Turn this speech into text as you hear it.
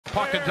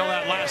puck until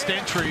that last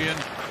entry. And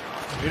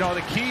you know,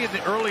 the key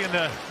early in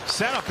the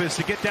setup is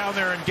to get down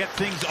there and get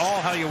things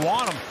all how you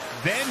want them,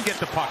 then get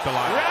the puck to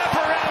line. Wrap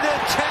around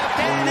and tapped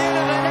in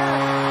into the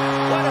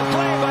net. What a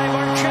play by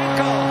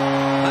Marchenko.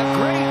 A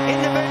great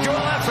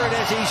individual effort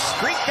as he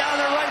streaked down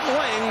the right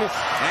wing,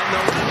 and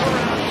the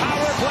wraparound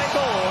power play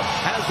goal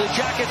has the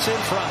Jackets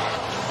in front.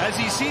 As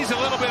he sees a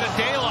little bit of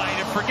daylight,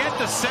 and forget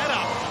the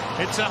setup.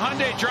 It's a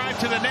Hyundai drive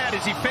to the net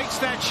as he fakes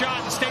that shot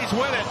and stays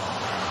with it.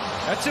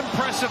 That's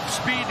impressive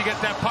speed to get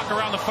that puck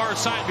around the far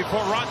side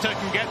before Raanta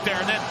can get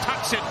there, and then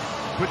tucks it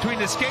between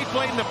the skate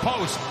blade and the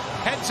post.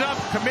 Heads up,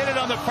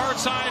 committed on the far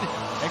side,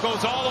 and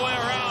goes all the way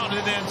around,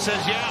 and then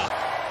says, yeah.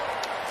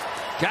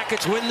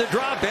 Jackets win the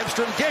draw.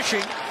 Bemstrom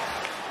dishing.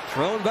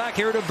 Thrown back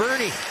here to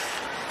Bernie.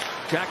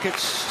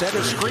 Jackets set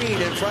a screen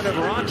in front of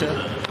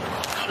Raanta.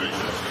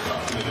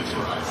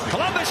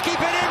 Columbus keep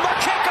it in.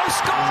 Marchenko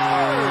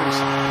scores!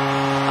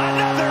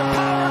 Another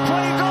power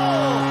play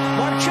goal.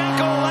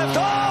 Marchenko left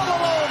all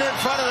alone in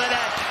front of the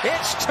net.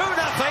 It's 2-0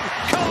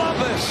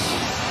 Columbus.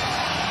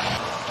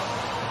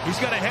 He's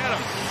going to hit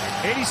him.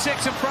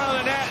 86 in front of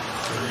the net.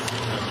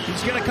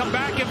 He's going to come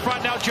back in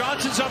front. Now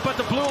Johnson's up at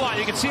the blue line.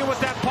 You can see him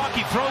with that puck.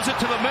 He throws it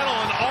to the middle,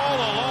 and all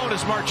alone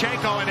is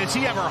Marchenko. And is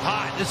he ever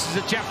hot? This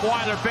is a Jeff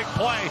Weiler big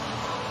play.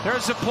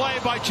 There's the play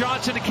by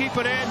Johnson to keep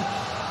it in.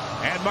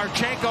 And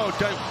Marchenko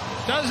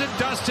doesn't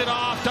dust it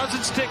off,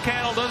 doesn't stick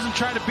handle, doesn't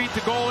try to beat the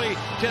goalie.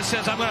 Just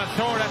says, I'm going to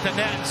throw it at the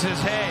net, and says,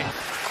 hey.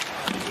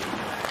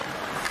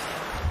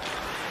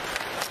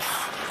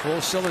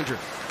 Full cylinder.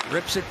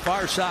 Rips it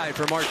far side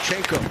for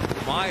Marchenko.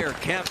 Meyer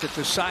camped at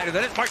the side of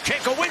the net.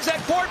 Marchenko wins that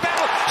board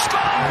battle.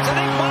 Scores! I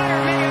think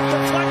Meyer may have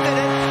deflected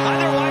it.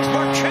 Otherwise,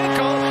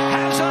 Marchenko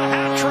has a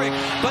hat trick.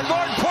 But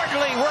more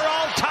importantly, we're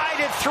all tied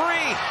at 3.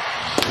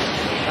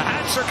 The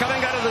hats are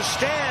coming out of the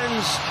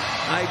stands.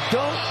 I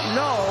don't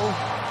know,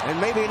 and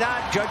maybe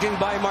not judging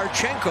by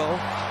Marchenko,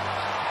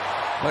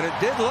 but it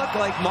did look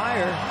like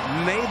Meyer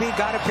maybe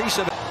got a piece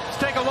of it.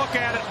 Let's take a look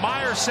at it.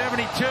 Meyer,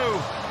 72.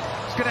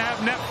 He's going to have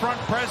net front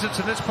presence,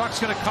 and this puck's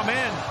going to come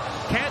in.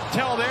 Can't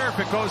tell there if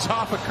it goes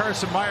off of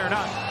Carson Meyer or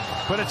not,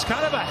 but it's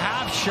kind of a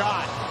half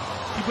shot.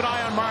 Keep an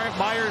eye on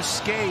Meyer's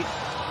skate.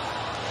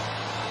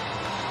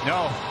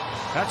 No,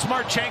 that's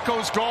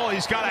Marchenko's goal.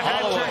 He's got a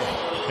hat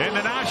trick in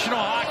the National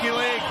Hockey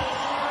League.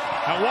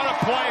 And what a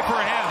play for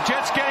him.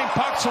 Jets getting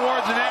pucks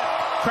towards the net.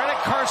 Credit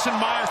Carson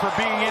Meyer for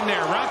being in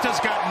there. Ranta's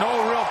got no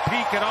real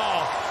peek at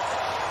all.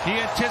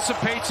 He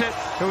anticipates it.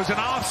 It was an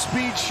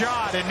off-speed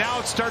shot, and now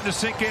it's starting to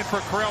sink in for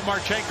Kirill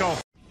Marchenko.